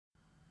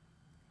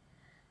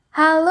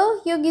Hello,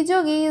 Yogi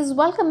Jogis.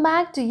 Welcome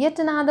back to yet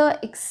another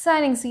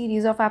exciting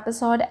series of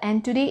episode.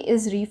 And today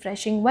is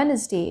Refreshing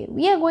Wednesday.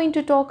 We are going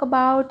to talk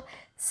about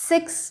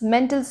 6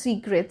 mental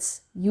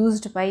secrets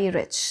used by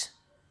rich.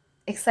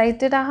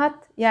 Excited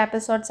आहात या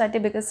एपिसोडसाठी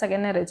because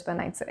सगळ्यांना rich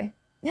बनायचं आहे.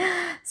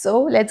 So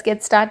let's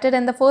get started.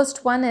 And the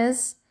first one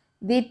is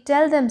they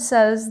tell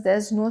themselves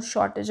there's no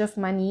shortage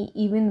of money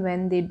even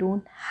when they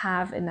don't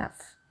have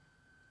enough.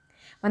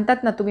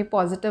 म्हणतात ना तुम्ही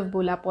positive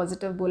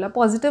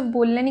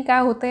बोलल्याने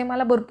काय होतं आहे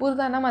मला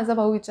भरपूरदा ना माझा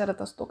भाऊ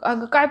विचारत असतो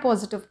अगं काय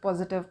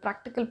पॉझिटिव्ह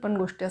प्रॅक्टिकल पण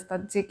गोष्टी असतात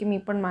जे की मी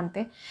पण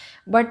मानते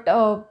बट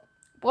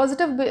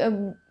पॉझिटिव्ह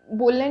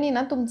बोलल्याने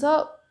ना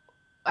तुमचं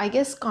आय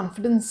गेस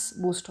कॉन्फिडन्स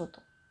बूस्ट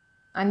होतो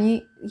आणि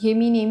हे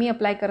मी नेहमी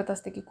अप्लाय करत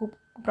असते की खूप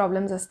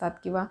प्रॉब्लेम्स असतात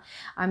किंवा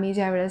आम्ही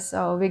ज्यावेळेस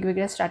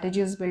वेगवेगळ्या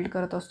स्ट्रॅटेजीज बिल्ड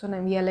करत असतो ना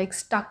we are like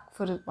stuck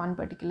for one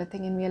particular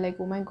thing and we are like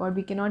oh my God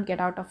we can not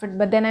get out of it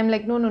but then I am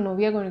like no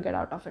we are going to get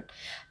out of it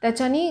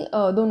त्याच्यानी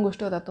दोन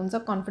गोष्टी होतात तुमचा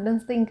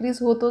confidence तर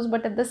increase होतोच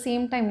but at the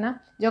same time ना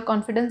जेव्हा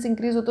confidence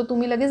increase होतो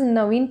तुम्ही लगेच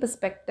नवीन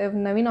पर्स्पेक्टिव्ह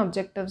नवीन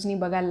ऑब्जेक्टिव्हजनी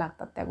बघायला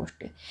लागतात त्या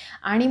गोष्टी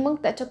आणि मग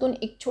त्याच्यातून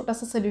एक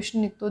छोटासा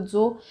सोल्युशन निघतो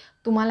जो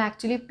तुम्हाला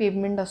ॲक्च्युली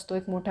पेमेंट असतो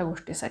एक मोठ्या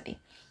गोष्टीसाठी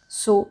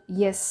सो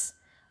येस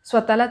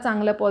स्वतःला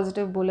चांगलं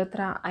पॉझिटिव्ह बोलत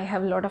राहा आय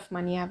हॅव लॉट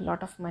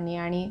ऑफ मनी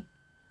आणि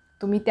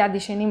तुम्ही त्या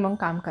दिशेने मग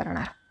काम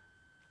करणार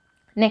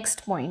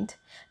next point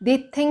they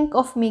think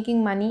of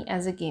making money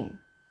as a game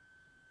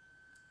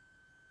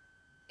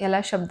याला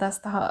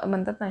शब्दस्थः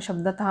म्हणतात ना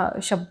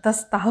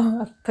शब्दस्थः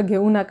अर्थ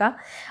घेऊ नका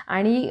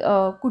आणि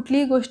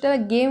कुठलीही गोष्ट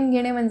गेम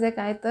घेणे म्हणजे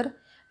काय तर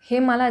हे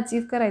मला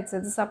अचीव करायचं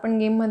आहे जसं आपण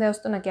गेममध्ये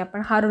असतो ना की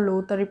आपण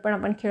हारलो तरी पण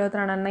आपण खेळत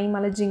राहणार नाही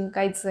मला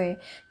जिंकायचं आहे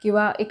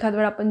किंवा एखाद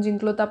वेळा आपण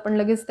जिंकलो तर आपण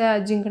लगेच त्या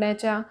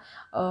जिंकण्याच्या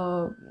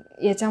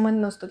याच्यामध्ये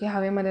नसतो की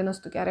हवेमध्ये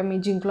नसतो की अरे मी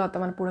जिंकलो आता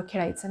मला पुढं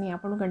खेळायचं नाही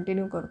आपण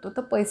कंटिन्यू करतो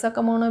तर पैसा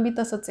कमवणं बी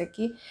तसंच आहे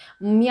की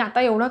मी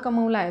आता एवढा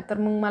कमवला आहे तर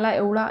मग मला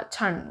एवढा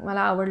छान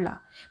मला आवडला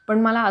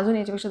पण मला अजून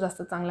याच्यापेक्षा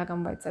जास्त चांगला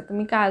कमवायचा आहे तर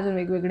मी काय अजून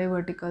वेगवेगळे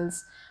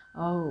व्हर्टिकल्स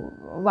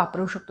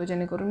वापरू शकतो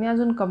जेणेकरून मी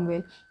अजून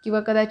कमवेल किंवा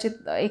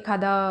कदाचित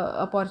एखादा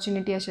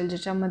अपॉर्च्युनिटी असेल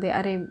ज्याच्यामध्ये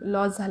अरे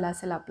लॉस झाला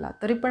असेल आपला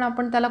तरी पण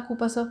आपण त्याला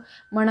खूप असं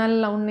मनाला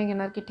लावून नाही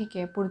घेणार की ठीक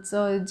आहे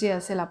पुढचं जे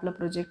असेल आपलं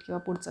प्रोजेक्ट किंवा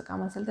पुढचं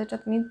काम असेल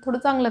त्याच्यात मी थोडं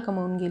चांगलं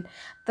कमवून घेईल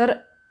तर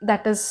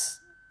that is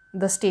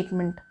the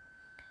statement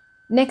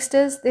next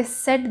is they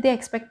set the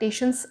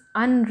expectations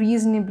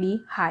unreasonably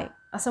high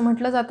असं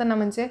म्हटलं जातं ना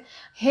म्हणजे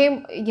हे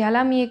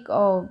ह्याला मी एक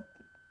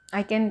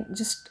I can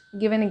just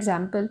give an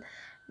example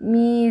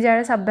मी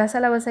ज्यावेळेस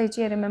अभ्यासाला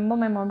बसायची I remember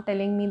my mom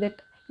telling me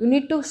that you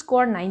need to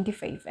score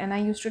 95 and I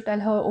used to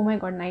tell her oh my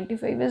god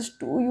 95 is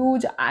too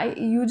huge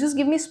you just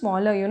give me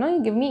smaller you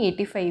give me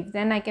 85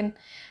 then I can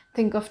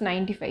think of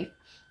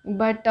 95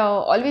 but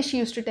always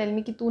she used to tell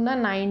me की तू ना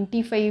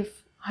 95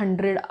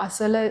 100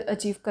 असं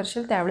achieve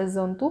करशील त्यावेळेस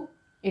जाऊन तू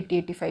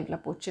 80-85ला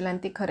पोचशील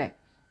आणि ते खरं आहे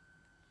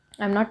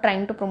I am not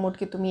trying to promote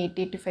की तुम्ही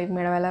 80-85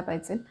 मिळवायला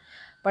पाहिजे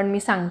पण मी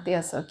सांगते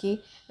असं की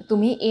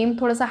तुम्ही एम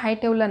थोडंसं हाय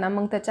ठेवलं ना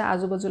मग त्याच्या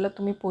आजूबाजूला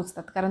तुम्ही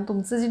पोचतात कारण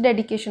तुमचं जे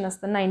डेडिकेशन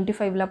असतं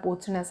 95ला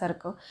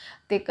पोचण्यासारखं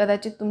ते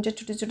कदाचित तुमच्या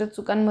छोट्या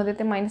चुकांमध्ये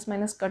ते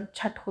मायनस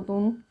कटछाट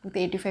होतून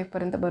ते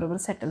 85पर्यंत बरोबर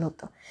सेटल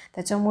होतं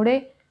त्याच्यामुळे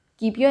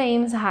keep your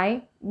aims high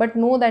but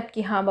no that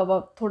की हां बाबा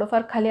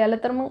थोडंफार खाली आलं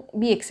तर मग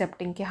बी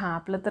एक्सेप्टिंग की हां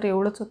आपलं तर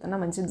एवढंच होतं ना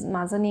म्हणजे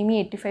माझं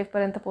नेहमी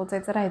 85पर्यंत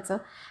पोचायचं राहायचं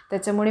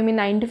त्याच्यामुळे मी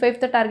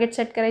 95 तर टार्गेट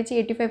सेट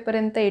करायची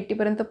 85पर्यंत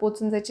 80पर्यंत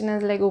पोचून जायची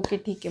नाही लाईक ओके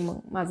ठीक आहे मग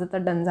माझं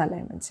तर डन झालं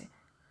आहे म्हणजे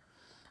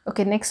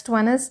okay next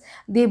one is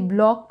they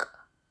block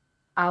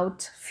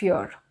out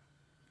fear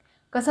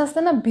कसं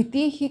असतं ना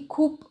भीती ही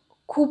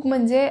खूप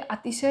म्हणजे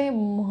अतिशय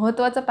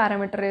महत्त्वाचा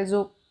पॅरामीटर आहे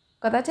जो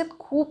कदाचित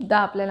खूपदा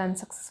आपल्याला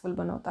अनसक्सेसफुल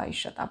बनवतं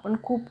आयुष्यात आपण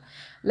खूप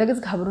लगेच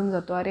घाबरून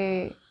जातो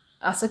अरे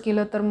असं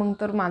केलं तर मग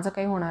तर माझं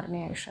काही होणार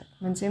नाही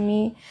आयुष्यात म्हणजे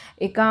मी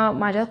एका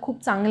माझ्या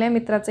खूप चांगल्या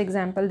मित्राचं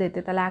एक्झाम्पल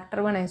देते त्याला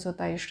ॲक्टर बनायचं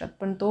होतं आयुष्यात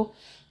पण तो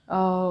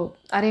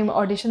अरे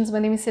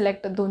ऑडिशन्समध्ये मी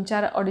सिलेक्ट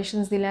 2-4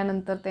 ऑडिशन्स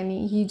दिल्यानंतर त्यांनी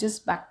ही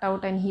just backed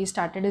out and he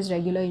started is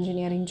regular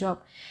engineering job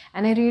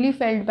and I really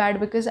felt bad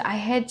because I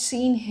had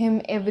seen him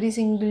every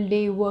single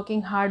day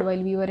working hard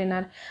while we were in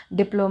R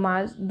diploma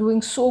doing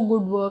so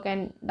good work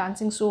and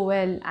dancing so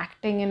well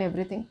acting and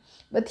everything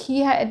but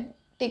he had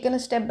taken a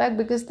step back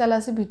because त्याला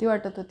अशी भीती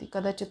वाटत होती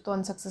कदाचित तो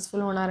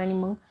unsuccessful होणार आणि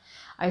मग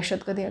आयुष्यात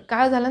कधी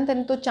काय झालं आणि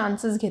त्याने तो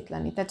चान्सच घेतला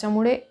नाही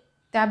त्याच्यामुळे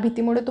त्या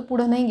भीतीमुळे तो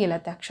पुढं नाही गेला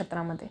त्या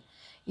क्षेत्रामध्ये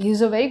he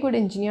is a very good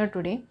engineer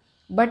today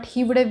but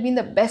he would have been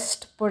the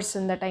best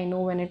person that I know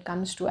when it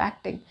comes to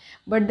acting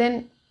but then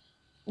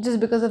just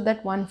because of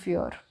that one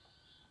fear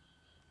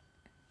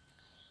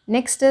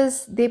next is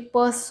they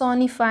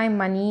personify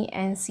money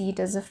and see it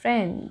as a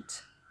friend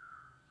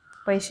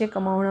पैसे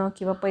कमवणं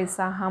किंवा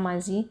पैसा हा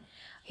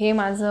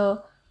माझं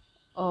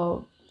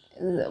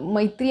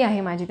मैत्री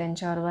आहे माझी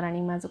त्यांच्याबरोबर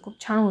आणि माझं खूप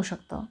छान होऊ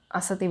शकतं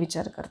असं ते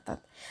विचार करतात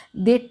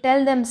they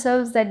tell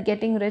themselves that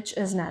getting rich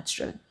is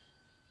natural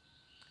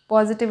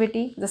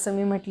positivity जसं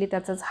मी म्हटली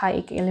त्याचाच हा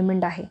एक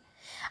एलिमेंट आहे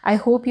I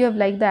hope you have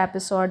like the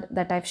episode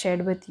that I have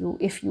shared with you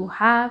if you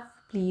have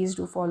please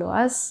do follow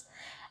us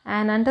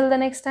and until the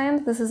next time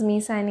this is me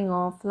signing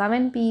off love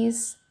and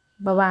peace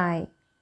bye.